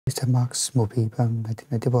Themask movie from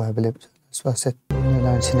 1994, I believe. This was set in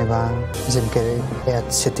Milan Cinema, Jim Carrey,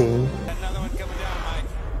 at City. Another one coming down, Mike.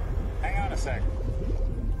 Hang on a sec.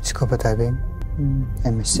 Scuba diving,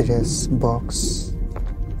 a mysterious box.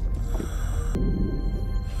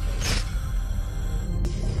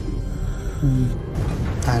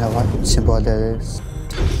 I don't know what symbol that is.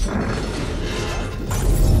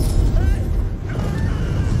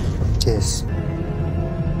 Yes.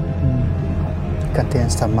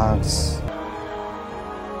 Contains the marks.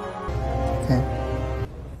 Okay.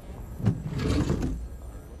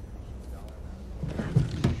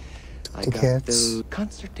 I Tickets. got the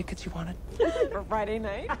concert tickets you wanted. For Friday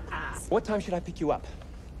night? What time should I pick you up?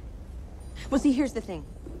 Well, see, here's the thing.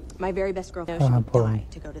 My very best girlfriend, she would die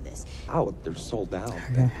to go to this. Oh, they're sold out.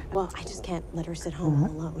 Okay. Well, I just can't let her sit home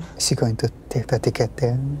all alone. Is she going to take the ticket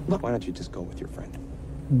then? Look, why don't you just go with your friend?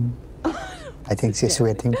 I think she's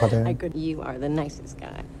waiting for the. I could. You are the nicest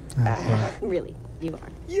guy. Really, you are.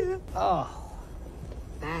 Yeah. Oh,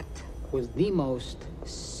 that was the most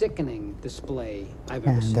sickening display I've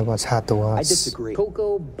ever And seen. that was hard to watch. I disagree.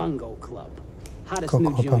 Coco Bungo Club. Hottest Coco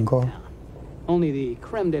new joint Bungo. in town. Only the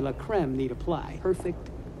creme de la creme need apply. Perfect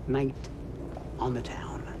night on the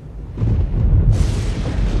town.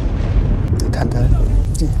 Thunder.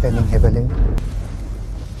 Raining heavily.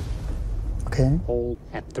 Okay. Hold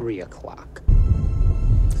at 3 o'clock.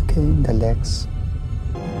 Okay, the legs.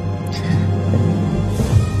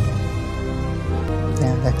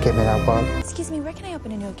 Yeah, that camera work. Excuse me, where can I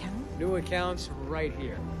open a new account? New accounts right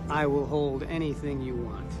here. I will hold anything you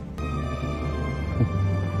want.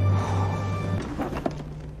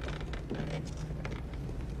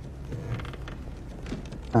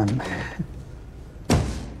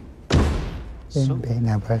 Very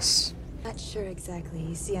nervous. Not sure exactly.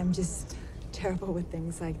 You see, I'm just terrible with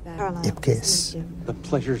things like that. Caroline, Yep, nice to meet The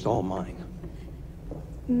pleasure's all mine. you.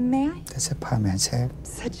 May I? That's a parliament head.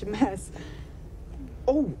 Such a mess.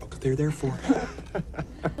 Oh, they're there for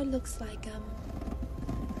It looks like,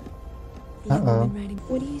 Uh-oh. writing.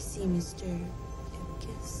 What do you see, Mr.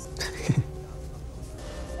 Ipkiss?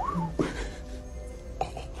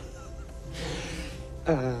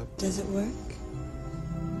 Does it work?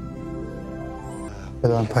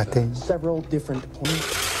 Balloon party. several different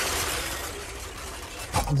points.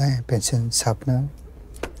 ได้เป็นชิ้นซับนะ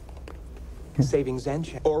Savings and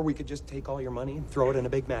check. Or we could just take all your money and throw it in a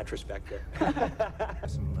big mattress back there.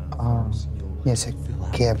 Yes, a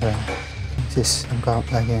camera. Just got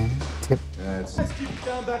like a tip.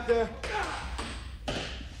 Down back there.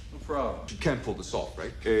 No problem. You can pull this off,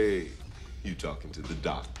 right? Hey, you talking to the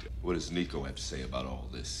doctor. What does Nico have to say about all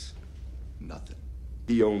this? Nothing.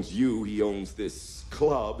 He owns you, he owns this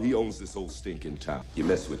club, he owns this whole stinking town. You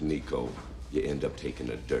mess with Nico, you end up taking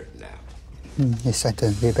a dirt nap. He's trying to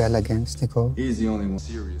rebel against Nico. He's the only one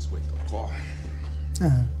serious wake-up call.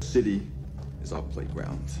 City is our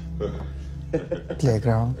playground.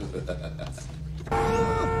 Playground.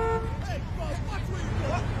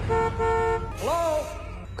 Hello?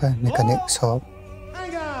 Okay, mechanic shop.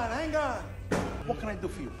 Hang on. What can I do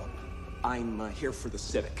for you, Papa? I'm here for the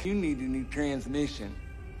Civic. You need a new transmission.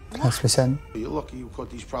 Transmission. You're lucky you caught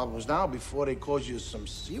these problems now before they cause you some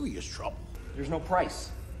serious trouble. There's no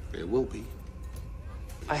price. There will be.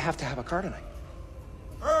 I have to have a car tonight.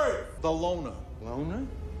 Hey! The loaner. Loner?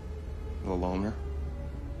 The loner?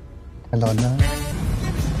 Alona.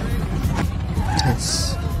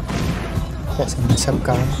 Yes. That's a mess up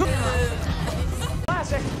car.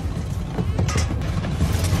 Classic!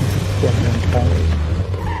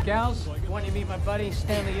 Gals, want you to meet my buddy,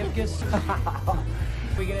 Stanley Ipkiss?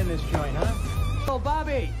 We get in this joint, huh? Oh,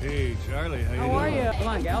 Bobby! Hey, Charlie, How are you? Come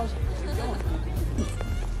on, gals. Keep going.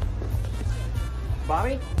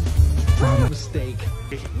 Bobby? Mistake.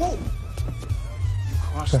 Whoa!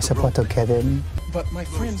 We're supposed to get in. But my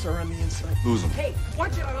friends are on the inside. Lose him. Hey,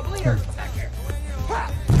 watch it on a bleeder! Back here.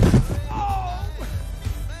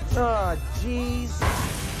 Oh, jeez.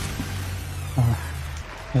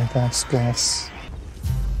 Yeah, that's glass.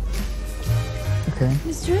 Okay.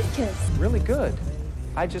 Mr. Ipkiss. Really good.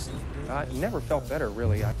 I just never felt better,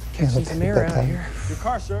 really. I Yeah, catching but some air out that here. Your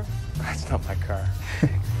car, sir. That's not my car.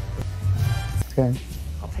 Okay.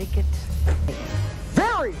 I'll take it.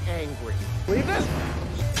 Very angry. Leave this.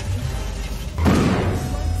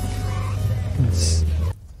 It's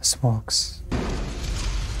smokes.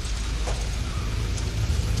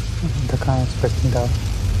 The car is breaking down.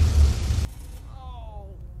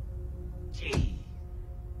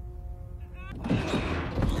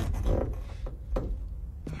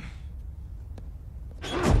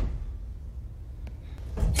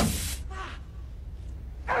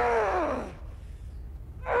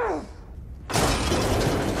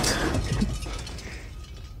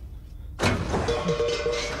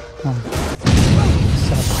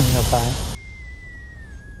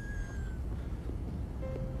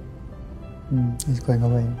 He's going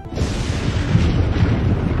away.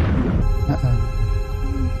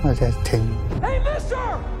 What's that thing? Hey,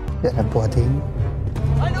 mister! That a body?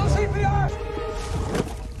 I know CPR!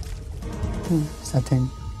 Something.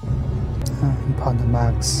 Upon the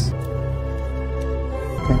marks.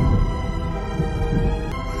 Okay.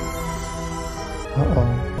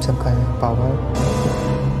 Some kind of power.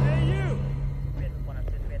 Hey, you!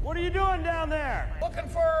 What are you doing down there? Looking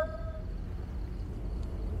for...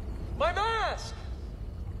 my mask!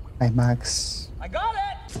 My marks. I got it!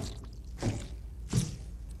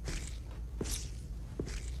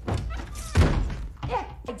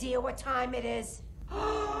 Idea what time it is?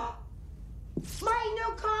 My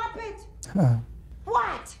new carpet!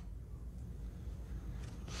 What?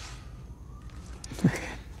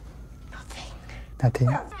 Nothing.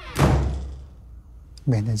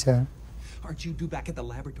 Manager. Aren't you due back at the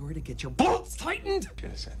laboratory to get your bolts tightened? Should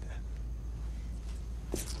have said that.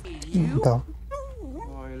 Dog.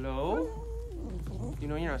 Oh, hello? You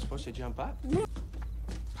know you're not supposed to jump up.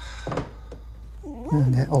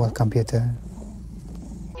 The old computer.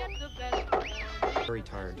 Very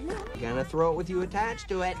tired. Gonna throw it with you attached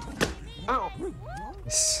to it. Oh.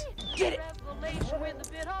 Yes. Get it!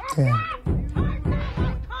 Yeah.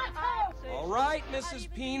 All right, Mrs.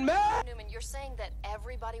 Peen. Newman, you're saying that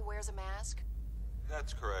everybody wears a mask?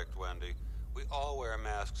 That's correct, Wendy. We all wear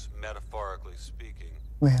masks, metaphorically speaking.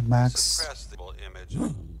 Wear masks. Suppress the image.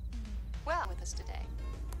 Well, with us today.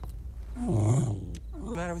 What's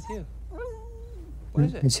the matter with you? What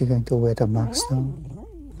is it? Is she going to wear the mask now?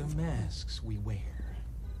 The masks we wear.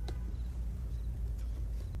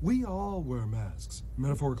 We all wear masks,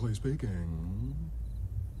 metaphorically speaking.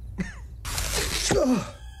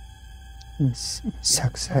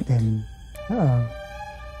 Sucks her in. Here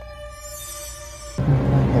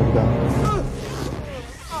we go.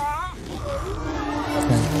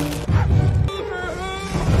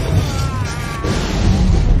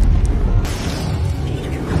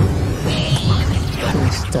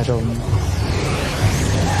 It's that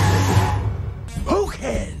Who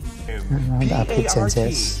can? the update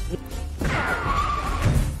senses.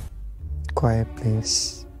 Quiet,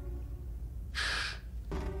 please.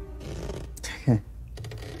 Okay.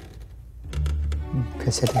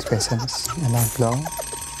 Preset expressions. Alarm blow.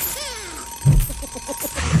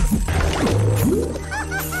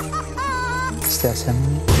 Station.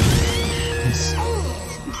 Yes.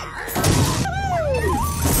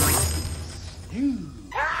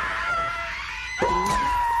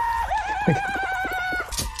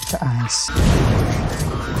 The eyes.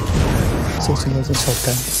 Situation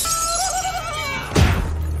shotgun.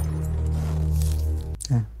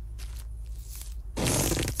 Yeah.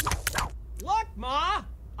 Look, Ma!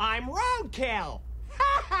 I'm roadkill!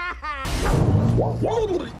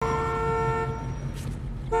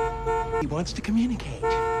 He wants to communicate.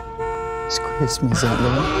 Squeeze me gently.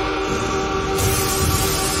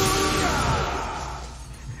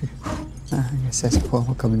 I guess that's a form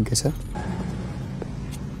of communication.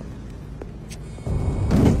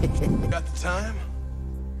 Got the time?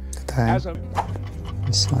 The time.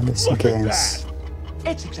 This one is against.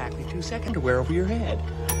 It's exactly 2 seconds to wear over your head.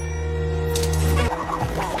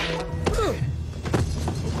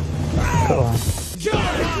 Go on. Get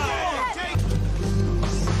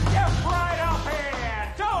right up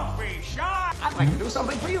here! Don't be shy! I'd like to do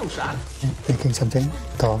something for you, son. Making something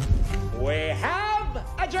tall. We have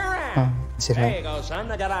a giraffe! Oh, is it There right? you go, son.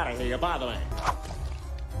 Now get out of here. You're bothering me.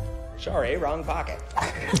 Sorry, wrong pocket.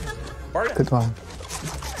 Good one.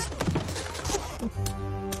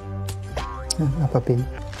 A puppy.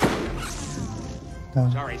 No.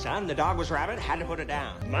 Sorry, son. The dog was rabid. Had to put it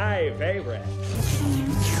down. My favorite.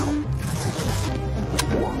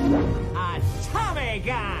 A Tommy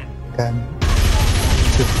gun! Gun.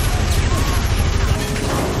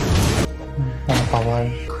 Power.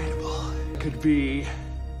 Incredible. Could be...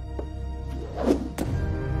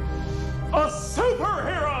 a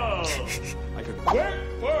superhero! I could quit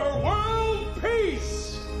for world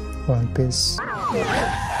peace! One piece.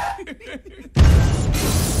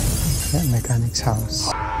 That mechanic's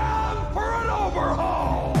house. For an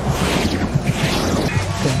overhaul!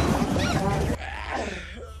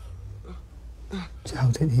 So how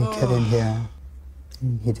did he get in here?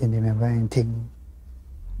 He didn't remember anything.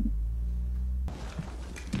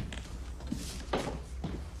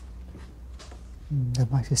 The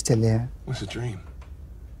mic is still there. What's a dream?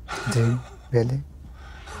 Dream? Really?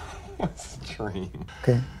 What's a dream?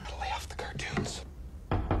 Okay. Lay off the cartoons.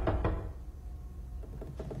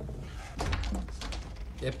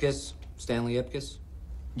 Ipkiss? Stanley Ipkiss?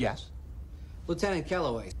 Yes. Lieutenant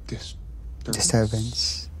Kellaway.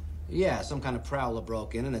 Disturbance. Yeah, some kind of prowler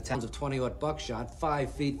broke in, and the towns of 20-aught buckshot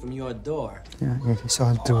 5 feet from your door. Yeah, he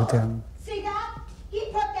saw through them. See that? He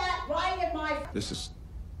put that right in my... This is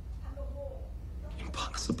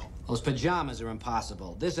impossible. Those pajamas are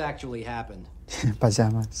impossible. This actually happened.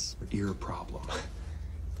 Pajamas. Ear problem.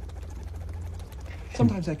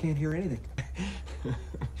 Sometimes I can't hear anything.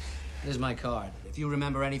 Here's my card. If you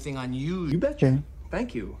remember anything unusual... You betcha. Okay.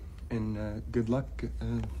 Thank you. And good luck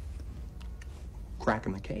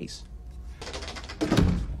cracking the case.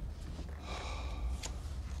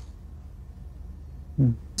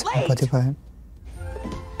 Spotify.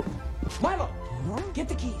 Milo, get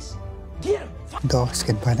the keys. Get him. Dogs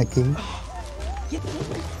can find a key. Get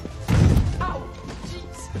Ow.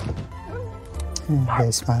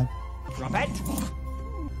 Very smart. Drop it.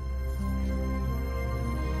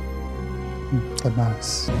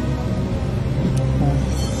 Themask.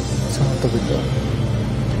 So the window.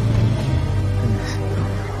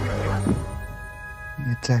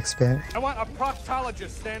 It tracks back. I want a proctologist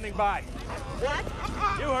standing by. What?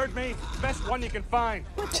 You heard me. Best one you can find.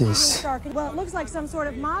 Jeez. Well, it looks like some sort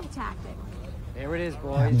of mob tactic. There it is,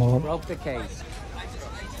 boys. You broke the case.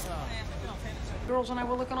 Girls and I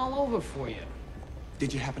were looking all over for you.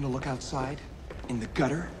 Did you happen to look outside? In the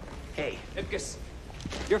gutter? Hey, Ipkiss,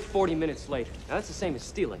 you're 40 minutes late. Now, that's the same as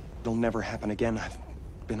stealing. It'll never happen again. I've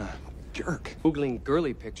been a jerk. Googling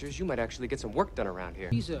girly pictures, you might actually get some work done around here.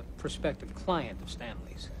 He's a prospective client of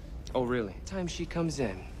Stanley's. Oh, really? Time she comes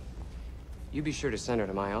in, you be sure to send her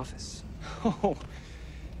to my office. Oh.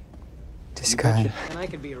 This guy. And I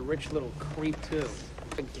could be a rich little creep, too.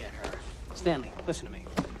 Forget her. Stanley, listen to me.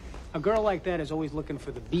 A girl like that is always looking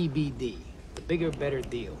for the BBD. The bigger, better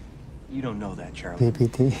deal. You don't know that, Charlie.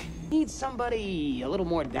 BBD. Need somebody a little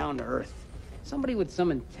more down to earth. Somebody with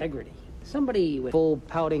some integrity. Somebody with full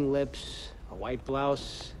pouting lips, a white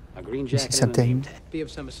blouse, a green jacket, and a name tag. Be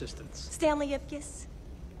of some assistance. Stanley Ipkiss.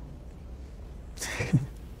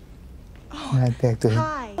 Right back to him.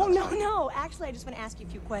 Hi. Oh, no. Actually, I just want to ask you a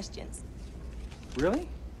few questions. Really?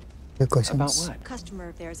 Good questions. About what? Customer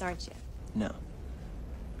of theirs, aren't you? No.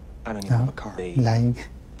 I don't even have a car. They lying.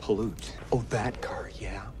 Pollute. Oh, that car,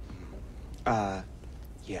 yeah.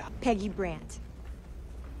 Yeah. Peggy Brandt.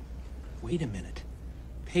 Wait a minute.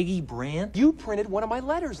 Peggy Brandt? You printed one of my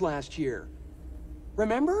letters last year.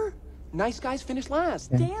 Remember? Nice guys finish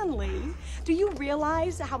last. Stanley, do you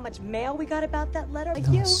realize how much mail we got about that letter? Like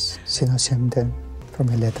No, you? she knows him then from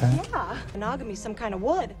a letter. Yeah. Monogamy, some kind of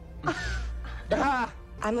wood.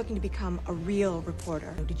 I'm looking to become a real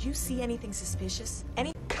reporter. Did you see anything suspicious?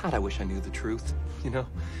 God, I wish I knew the truth. You know,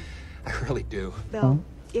 I really do. Bill,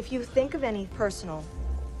 if you think of any personal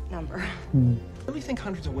number. Really think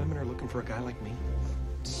hundreds of women are looking for a guy like me?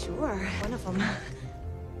 Sure, one of them.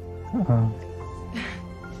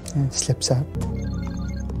 And slips up.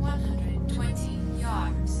 120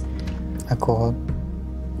 yards. A call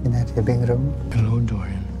in a living room. Hello,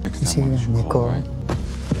 Dorian. You see Nicole.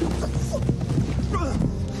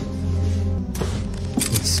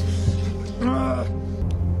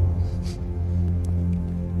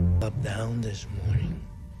 Up down this morning.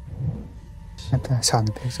 At the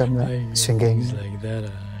sound picks up the swinging. Like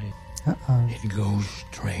that, it goes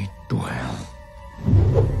straight to hell.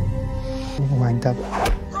 Wind up.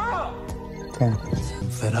 Okay. I'm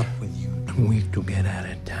fed up with you. I'm weak to get out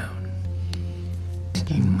of town.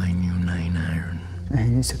 In my new 9-iron. And he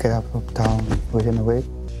needs to get out of town within a week.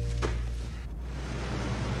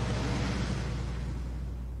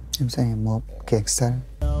 I'm saying more gangster.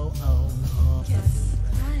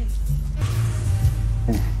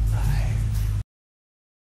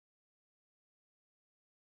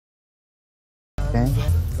 Okay.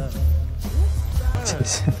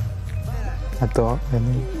 Jeez. A dog,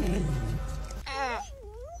 really.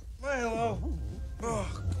 Milo.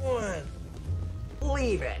 Oh, Gwen.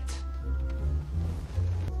 Leave it.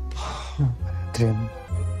 Oh, dream.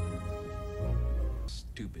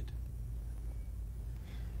 Stupid.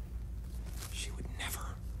 She would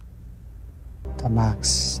never. The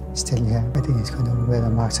marks still here. I think he's going to wear the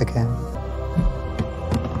marks again.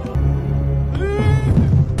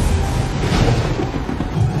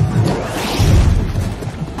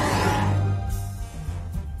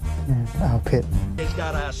 Outfit. He's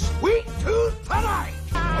got a sweet tooth tonight.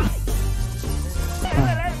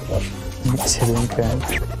 Ceiling fan.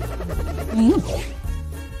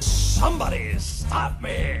 Somebody stop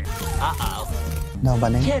me. Uh-oh. No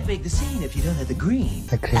bunny. Can't make the scene if you don't have the green.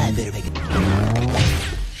 The green. I better make it.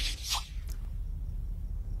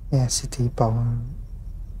 Yeah, city power.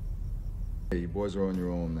 Hey, you boys are on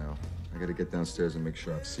your own now. I gotta get downstairs and make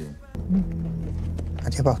sure I see him. Are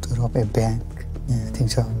they about to rob a bank? Yeah, I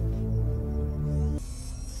think so.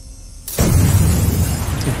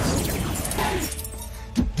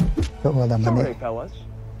 Put all the money. Sorry, fellas.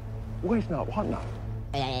 Where's not what now?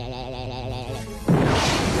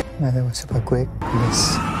 That was super quick.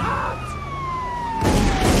 Yes.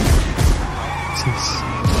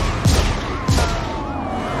 Jeez.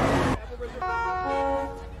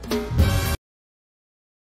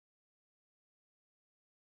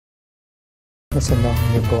 That's a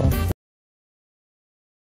long report.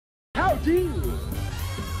 How do you?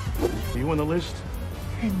 Are you on the list?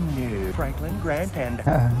 No. Franklin, Grant, and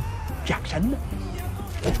Jackson.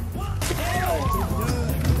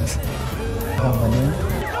 How many?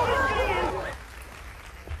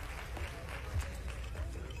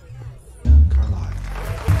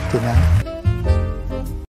 Tina.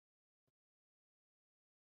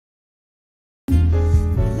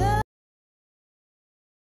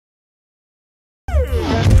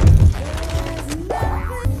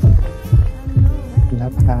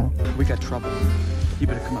 We got trouble. You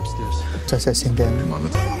better come upstairs. Just a single.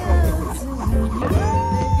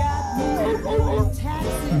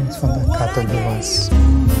 It's from the cartoon he was.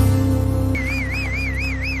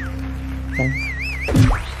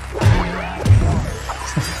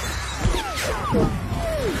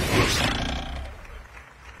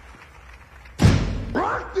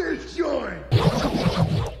 Rock this joint!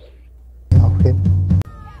 Outfit.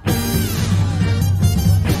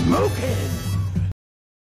 Smoking!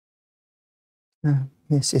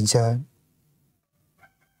 He's injured.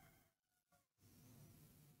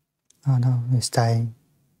 Oh no, he's dying.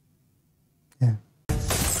 Yeah.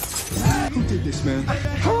 Who did this, man?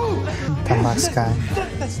 Who? Themask guy.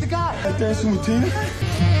 That's the guy. Dancing with Tina?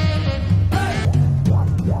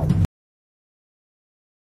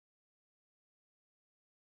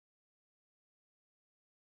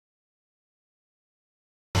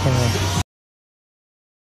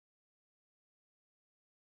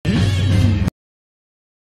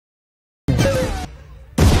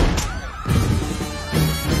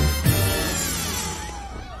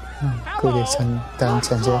 Creation done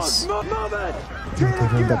changes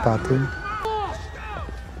during the party. I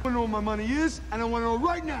want to know what my money is, and I want to know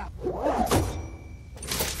right now.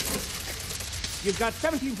 You've got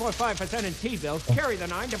 17.5% in T-bills. Carry the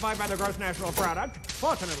 9, divide by the gross national product.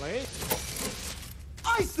 Fortunately,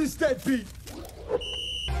 Ice this deadbeat!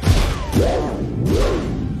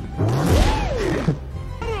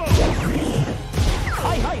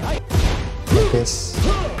 Hi. Yes,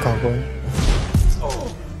 cowboy.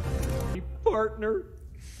 Partner.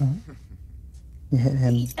 You hit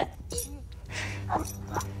him.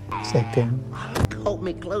 Second. Hold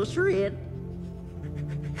me closer, Ed.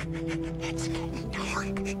 It's getting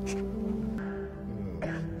dark.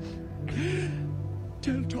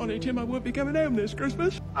 Tell Tawny Tim I won't be coming home this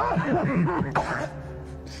Christmas.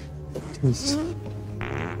 Jeez.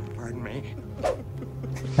 Pardon me.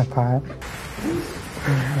 Apart.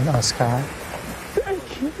 And Oscar.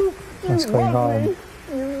 Thank you. What's going on? You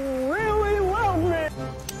really love me.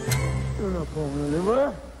 You're not going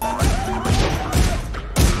anywhere.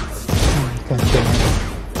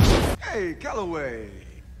 Hey, Calloway.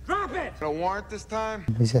 Drop it! Got a warrant this time?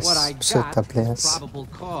 We just What I shoot the got place. is probable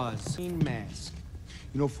cause. Mask.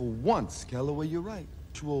 You know, for once, Calloway, you're right.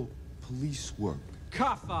 Actual police work.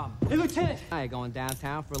 Cuff him. Hey, Lieutenant. I going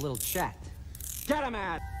downtown for a little chat. Get him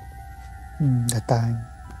out. The time.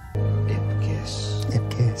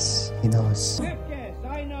 Ipkiss. He knows. Ipkiss,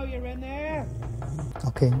 I know you're in there.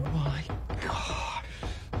 Okay. My God.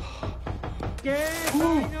 Ipkiss,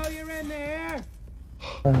 I know you're in there.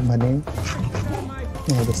 Money.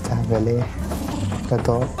 Yeah, this time really. The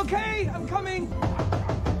door. Okay, I'm coming.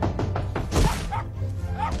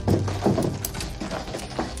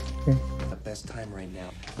 The best time right now.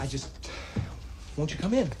 Won't you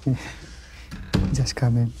come in? Just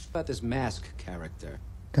come in. About this Mask character.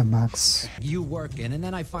 The marks. You working, and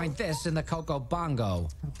then I find this in the Coco Bongo.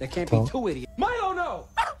 There can't Oh. be two idiots. Milo, no!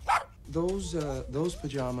 Those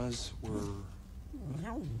pajamas were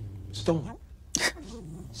stolen.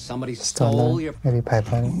 Somebody stole your... Maybe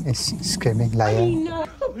Piper is screaming liar. No,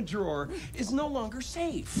 drawer is no longer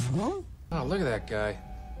safe. Oh, look at that guy.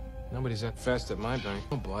 Nobody's that fast at my bank.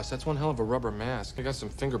 Oh, boss, that's one hell of a rubber mask. I got some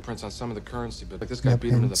fingerprints on some of the currency, but like this guy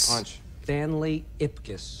beat him to the punch. Stanley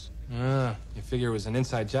Ipkiss. Ah, you figure it was an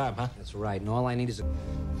inside job, huh? That's right, and all I need is a...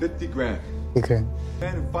 50 grand. Bigger.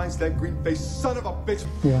 Man who finds that green-faced son of a bitch.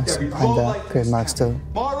 Yeah, Every find low the life great marks too.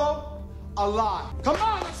 Tomorrow, alive. Come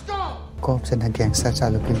on, let's go! Cops and the gangsters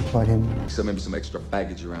are looking for him. So maybe some extra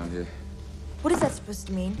baggage around here. What is that supposed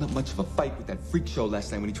to mean? Not much of a fight with that freak show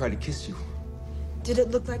last night when he tried to kiss you. Did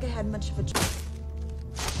it look like I had much of a...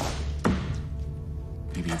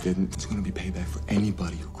 Maybe he didn't. It's gonna be payback for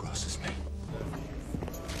anybody who crosses me.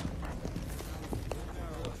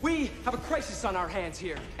 We have a crisis on our hands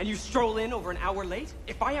here, and you stroll in over an hour late?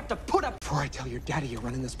 If I have to put up... Before I tell your daddy you're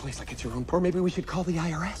running this place like it's your own, or maybe we should call the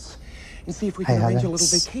IRS and see if we can arrange a little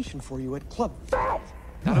vacation for you at Club Fat.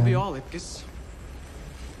 That'll be all, Ipkiss.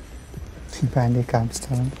 Brandy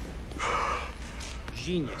Capstone.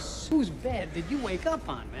 Genius. Whose bed did you wake up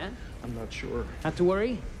on, man? I'm not sure. Not to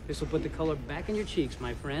worry. This will put the color back in your cheeks,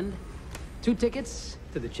 my friend. 2 tickets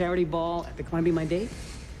to the charity ball at the Can I Be My Date?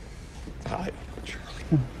 Hi, Charlie.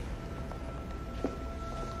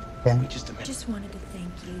 Yeah. Just wanted to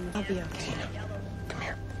thank you. I'll be okay. Come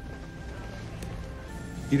here.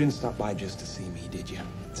 You didn't stop by just to see me, did you?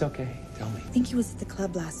 It's okay. Tell me. I think he was at the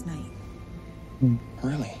club last night.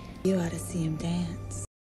 Really? You ought to see him dance.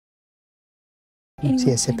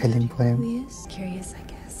 She is appealing for him. Who is? Curious, I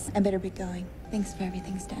guess. I better be going. Thanks for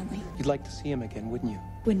everything, Stanley. You'd like to see him again, wouldn't you?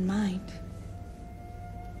 Wouldn't mind.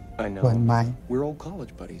 I know. Wouldn't mind. We're old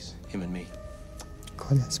college buddies, him and me.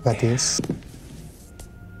 College buddies.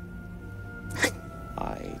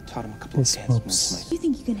 I taught him a couple of dance moves. Do you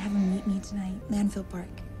think you can have him meet me tonight? Landfill Park.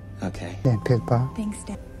 Okay. Landfill Park. Thanks,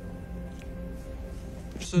 Stan.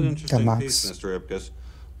 It's an interesting Themask. piece, Mr. Ipkiss.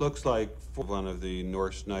 Looks like one of the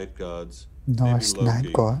Norse night gods. Norse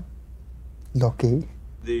night god. Loki.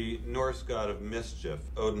 The Norse god of mischief.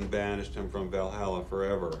 Odin banished him from Valhalla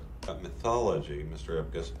forever. Mythology, Mr.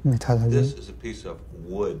 Ipkiss. Mythology. This is a piece of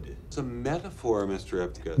wood. It's a metaphor, Mr.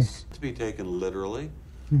 Ipkiss. To be taken literally.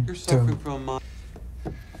 You're suffering from a mind.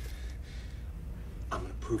 I'm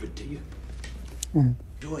gonna prove it to you.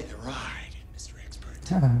 Enjoy the ride, Mr. Expert.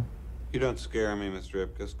 You don't scare me, Mr.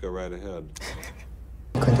 Ipkiss. Go right ahead.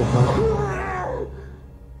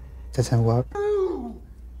 Doesn't work.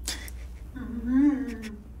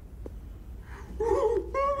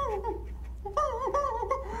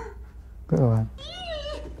 Go on.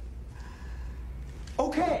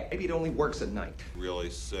 Okay. Maybe it only works at night. Really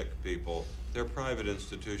sick people. They're private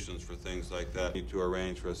institutions for things like that. Need to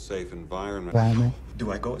arrange for a safe environment.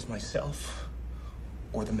 Do I go as myself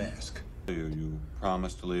or the mask? You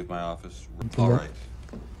promise to leave my office? Yeah. All right.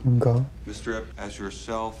 Go. Mr. Ip, as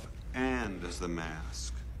yourself and as the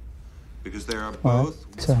mask. Because they are both...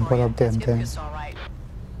 So both of them then.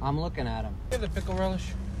 I'm looking at him. Hey, the pickle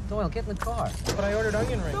relish. Doyle, get in the car. But I ordered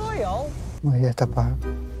onion rings. Doyle! Maria Tapa.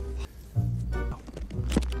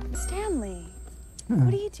 Stanley,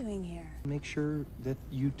 what are you doing here? Make sure that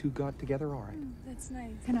you two got together all right. That's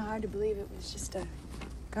nice. Kind of hard to believe it was just a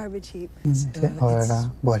garbage heap.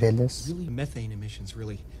 Or Borealis. Really, methane emissions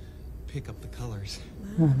really pick up the colors.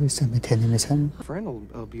 It's a methane emission. Friend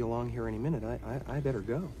will be along here any minute. I better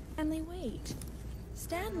go. Stanley, wait.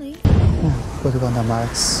 Stanley? Put it on the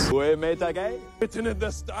marks. Oui, mate, okay? Written in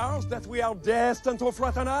the stars that we are destined to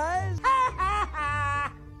fraternize?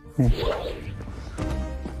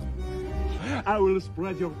 I will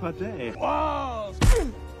spread your pate. Wow!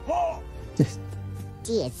 Oh!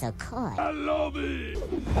 Gee, it's so cold. I love it!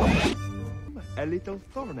 A little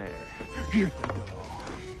thorny.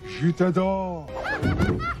 Je t'adore.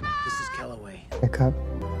 This is Calloway. Backup.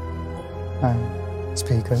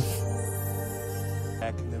 Speaker.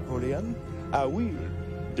 Like Napoleon, I will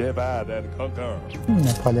divide and conquer.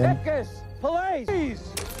 Napoleon. Ipkiss! Police!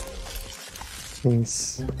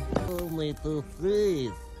 Please. Only to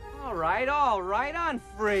freeze. All right, on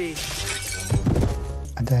free.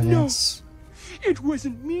 And then it's... It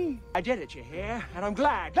wasn't me. I did it, you hear? And I'm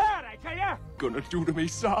glad. Glad, I tell ya! Gonna do to me,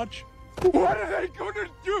 Sarge? What are they gonna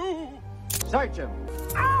do? Search him.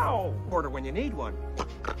 Ow! Order when you need one.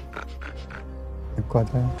 I've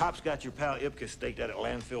got a... Pop's got your pal Ipkiss staked out at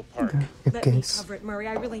Landfill Park. Let me cover it, Murray.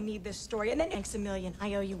 I really need this story. And then thanks a million.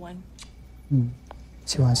 I owe you one.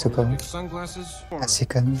 She wants to go. Sunglasses? As she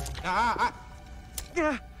can.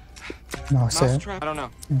 No, sir. I don't know.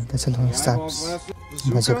 That's a lot of stops.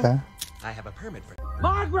 Bazooka. I have a permit for...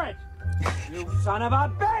 Margaret! You son of a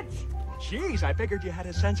bitch! Jeez, I figured you had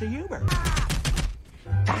a sense of humor.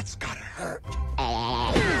 That's gotta hurt.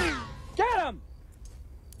 Get him!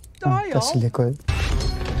 That's liquid.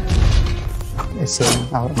 It's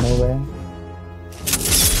out of nowhere.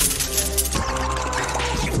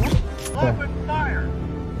 Open fire!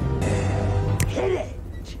 Hit it!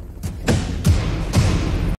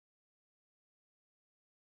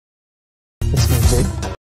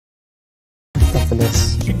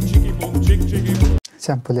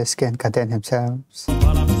 Some police can contain themselves.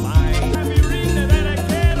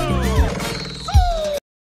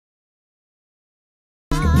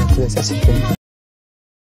 Police are sitting.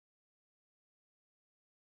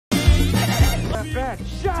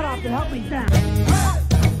 Shut up and help me down!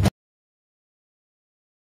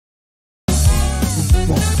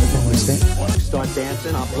 Start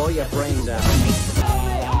dancing, I'll blow your brains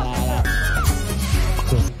out.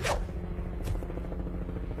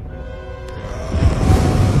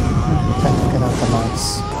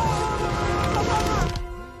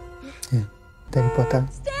 Potter.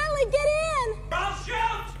 Stanley, get in! I'll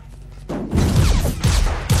shoot!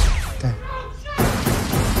 There.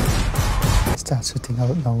 Start shooting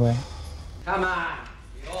out of nowhere. Come on.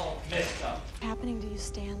 You all missed them. What's happening to you,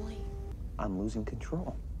 Stanley? I'm losing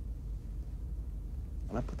control.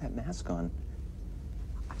 When I put that mask on,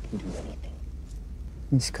 I can do anything.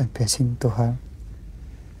 He's confessing to her.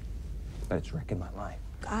 But it's wrecking my life.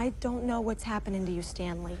 I don't know what's happening to you,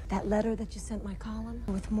 Stanley. That letter that you sent my column,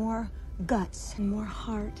 with more guts and more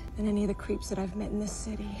heart than any of the creeps that I've met in this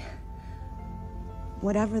city.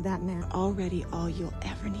 Whatever that meant, already all you'll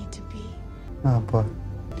ever need to be. Oh boy.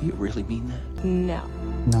 Do you really mean that? No.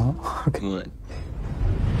 No? Okay. Good.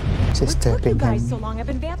 She's What took you tapping guys him. so long? I've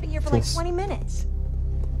been vamping here for like 20 minutes.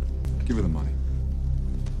 Give her the money.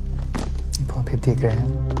 For 50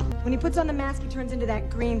 grand. When he puts on the mask, he turns into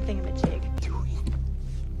that green thingamajig.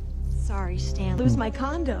 Sorry, Stan. Lose my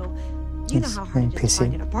condo. You know how hard it is to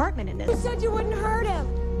find an apartment in this. You said you wouldn't hurt him.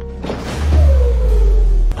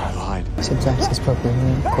 I lied. Sometimes it's probably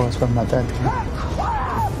cause from mother.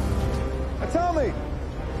 Now tell me,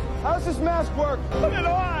 how does this mask work? Put it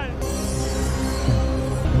on!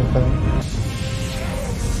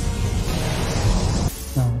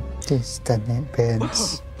 No, this doesn't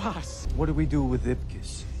pains. Boss, what do we do with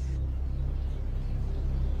Ipkiss?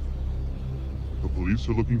 The police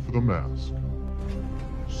are looking for the mask.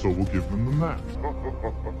 So we'll give them the mask.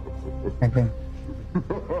 Okay.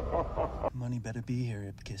 Money better be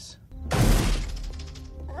here, Ipkiss.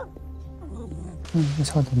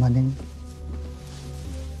 It's all the money.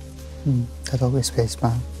 That always pays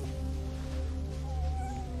back.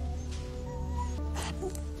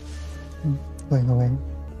 Going away.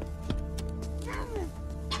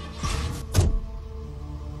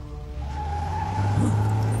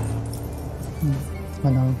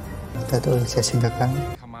 Ano, that all says in the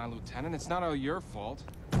car. Come on, Lieutenant. It's not all your fault.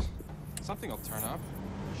 Something will turn up.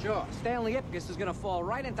 Sure, Stanley Ipkiss is gonna fall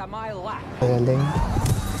right into my lap. Really?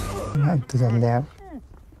 To the left.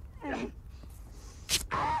 And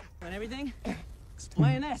everything?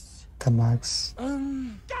 Explain this. Themask. Get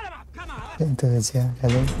him up, come on! Into the jail,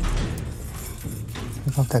 really?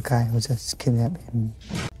 About the guy who just kidnapped him.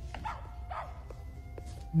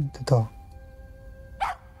 The dog.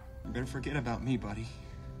 You better forget about me, buddy.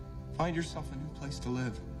 Find yourself a new place to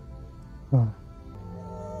live. Oh.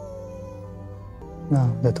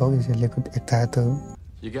 No, the dog is really good actor too.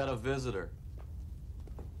 You got a visitor.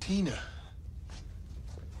 Tina.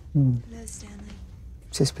 Hello, Stanley.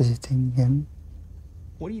 She's visiting him.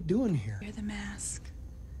 What are you doing here? You're the mask.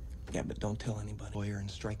 Yeah, but don't tell anybody. Lawyer and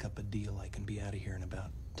strike up a deal. I can be out of here in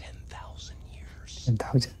about 10,000 years.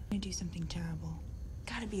 10,000. I'm gonna do something terrible.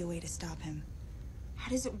 Gotta be a way to stop him. How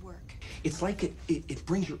does it work? It's like it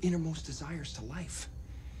brings your innermost desires to life.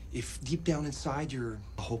 If deep down inside you're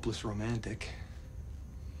a hopeless romantic,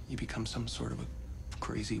 you become some sort of a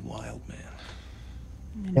crazy wild man.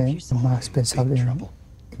 Okay, the mask been solved in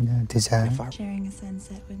a design. Sharing a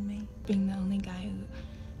sunset with me. Being the only guy who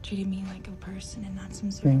treated me like a person and not some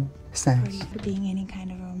sort of It's nice. pretty for being any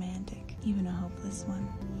kind of romantic, even a hopeless one.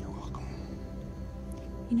 You're welcome.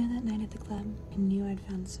 You know that night at the club? I knew I'd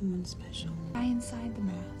found someone special. I inside the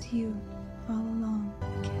mask. You, all along.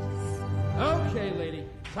 Kiss. Okay, lady.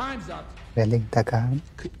 Time's up. Really, the guy.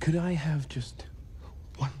 Could I have just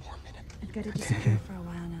one more minute? I've got to disappear for a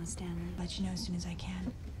while now, Stanley. Let you know as soon as I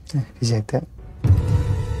can. Rejected.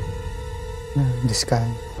 This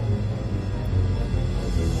guy.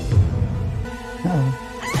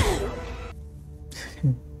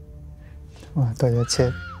 Oh, toilet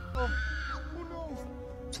chết.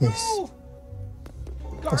 Jeez.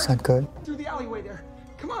 That's not good. Through the alleyway there.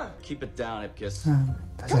 Come on. Keep it down, Ipkiss.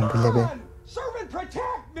 Doesn't believe it. Servant,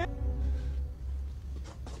 protect me.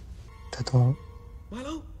 The dog.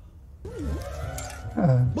 Milo.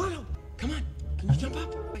 Milo, come on. Can you jump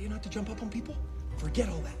up? You know how to jump up on people? Forget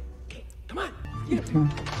all that. Okay, come on.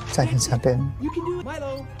 Something's happened. You can do it,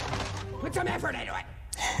 Milo. Put some effort into it.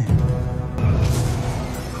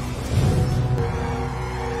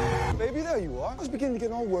 Baby, there you are. I was beginning to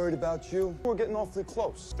get all worried about you. We're getting awfully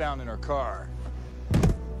close. Found in her car.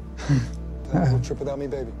 Have a little trip without me,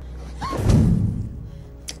 baby.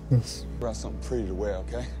 Yes. Brought something pretty to wear,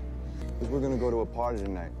 okay? Because we're gonna go to a party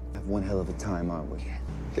tonight. Have one hell of a time, aren't we?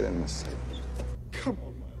 Get in the seat. Come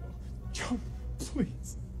on, Milo. Jump,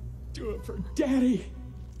 please. Do it for Daddy.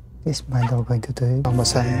 Is Milo going to do it?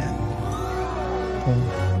 Almost done.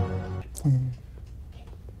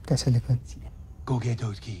 That's really good. Go get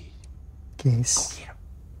those keys. Keys.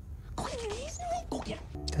 Go get the keys. Go get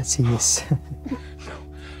them. That's easy.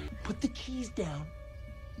 Put the keys down.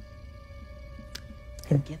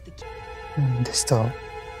 Okay. Get the keys. The store.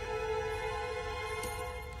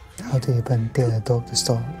 How do you open the door to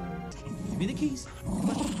store? Give me the keys. Come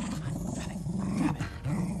on. Drop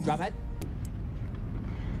it. Drop it.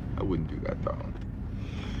 I wouldn't do that, though.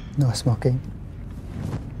 No smoking.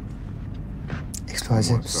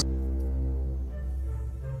 Explosives.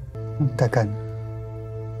 The gun.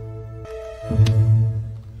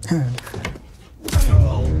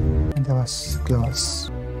 And that was close.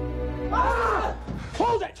 Ah!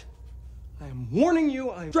 Hold it! I am warning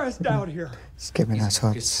you, I'm stressed out here. It's giving us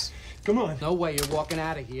shots. Come on. No way you're walking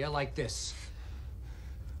out of here like this.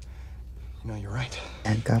 You know, you're right.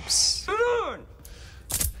 Handcuffs. Sit on!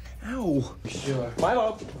 Ow. Sure.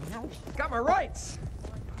 Milo, got my rights.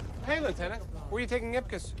 Hey, Lieutenant. Where are you taking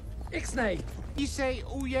Ipkiss? Ixnay. You say,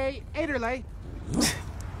 ooh yay, Aderley.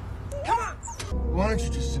 Come on! Why don't you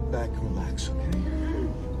just sit back and relax, okay?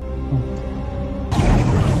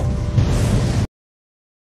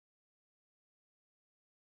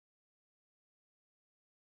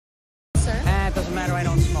 It doesn't matter, I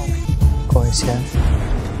don't smoke. Boys, yeah.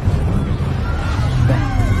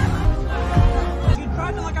 You're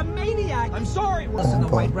driving like a maniac. I'm sorry. Listen, the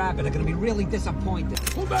White Rabbit are gonna be really disappointed.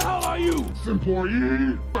 Who the hell are you?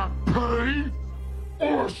 Employee? Pay?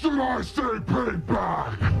 Or should I say pay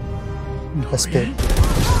back? Let's get.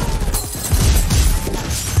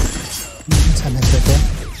 Sana saja.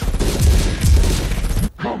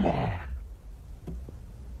 Come on.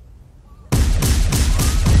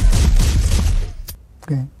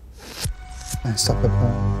 Okay.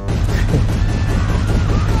 Unstoppable.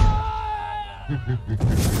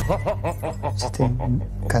 Stealing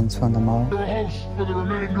guns from the mall. Your host for the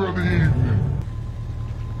remainder of the evening.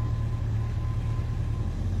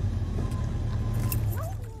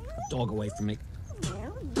 Dog away from me.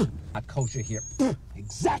 Not kosher here.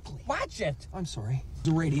 Exactly. Watch it. I'm sorry.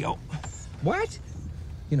 The radio. What?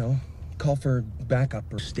 You know, call for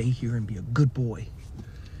backup or stay here and be a good boy.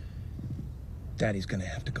 Daddy's gonna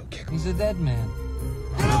have to go kick him. He's a dead man.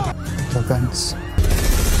 The guns.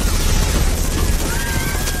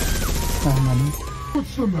 Money.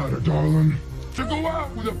 What's the matter, darling? To go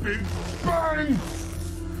out with a big bang!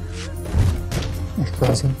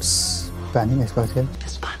 Explosives. Banning explosive.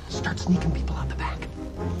 This fun. Start sneaking people out the back.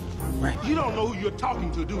 Right. You don't know who you're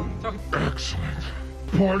talking to, do you? Excellent.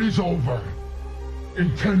 Party's over.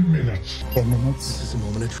 In 10 minutes. 10 minutes. This is a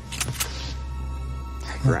moment of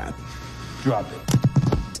grab. Drop it.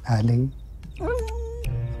 Ali.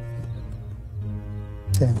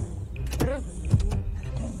 10.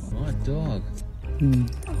 What dog?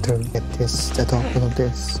 To get this, the top of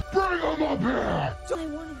this. Bring him up here! All I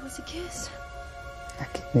wanted was a kiss. A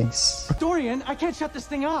kiss. Dorian, I can't shut this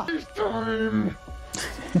thing off. It's time!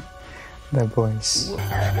 The boys.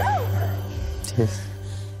 Yes.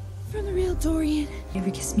 From the real Dorian. You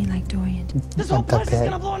ever kiss me like Dorian? This whole place is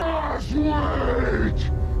gonna blow up.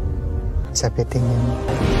 Wait! Sapiting him.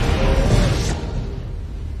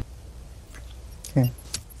 Okay.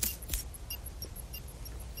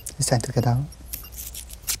 It's time to get out.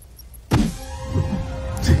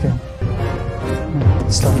 Okay.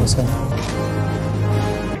 Slow motion.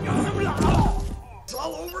 It's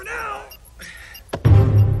all over now.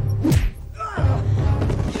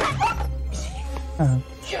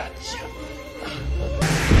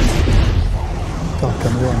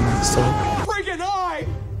 Talking real monster. Freaking eye!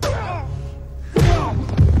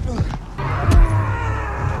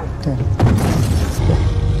 Okay.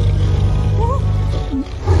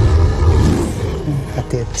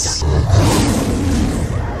 Got it.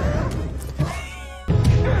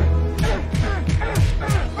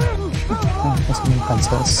 There's many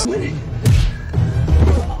punches.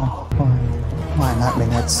 Why not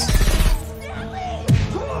minutes?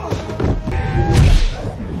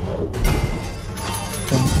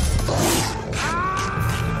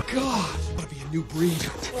 God, gotta be a new breed.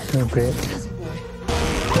 New breed.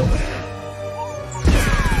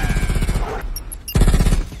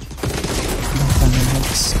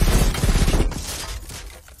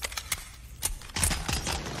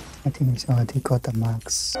 I think it's already got the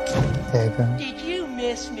marks. There you go. Did you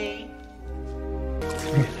miss me?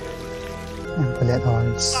 And bullet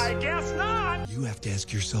holes. I guess not. You have to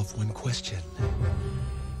ask yourself one question.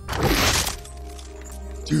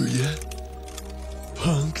 Do ya?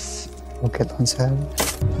 Punks? Rocket launcher.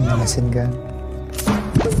 Machine gun.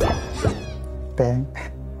 Bang.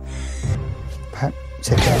 Pack.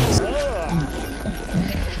 Seconds.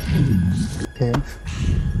 Okay.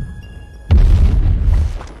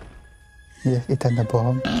 Yes, eaten the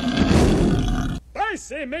bomb. I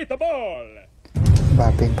say made the ball.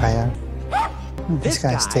 Barbing fire. This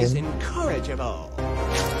guy's still. Incorrigible.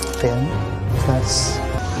 Film. Plus.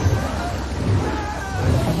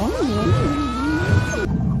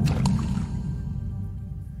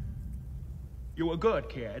 were good,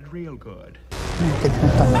 kid. Real good.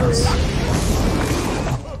 Themask.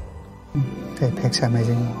 The effects are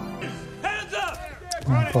amazing. Hands up!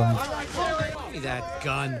 Oh boy. Give me that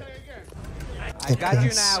gun. I got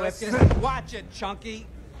you now. Watch it, Chunky.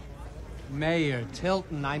 Mayor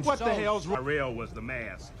Tilton, I'm What sorry. the hell's wrong? Real was the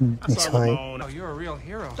mask. I saw it. Oh, you're a real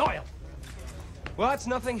hero. Doyle! Well, that's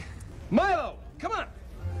nothing. Milo! Come on!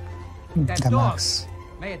 That dog. Themask.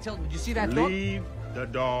 Mayor Tilton, did you see that dog? Leave the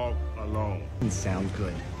dog alone. Didn't sound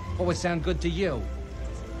good. What would sound good to you?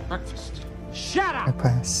 Breakfast. Shut up!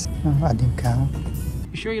 Breakfast. Ăn điểm cao.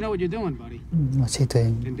 You sure you know what you're doing, buddy? Nó chỉ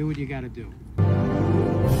tuyển. Then do what you gotta do.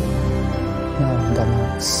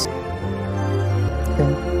 Themask.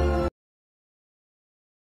 Okay.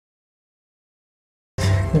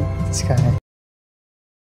 This guy.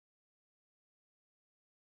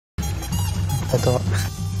 The dog.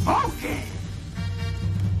 Okay.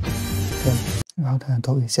 Well, the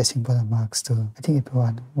dog is searching for the marks too. I think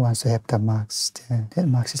everyone wants to have the marks. That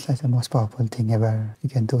marks is like the most powerful thing ever. You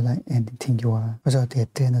can do like anything you want. Also, they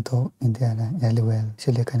train the dog in there really well. She's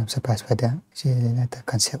really kind of surprised by that. She really like the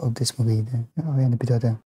concept of this movie. In the video there.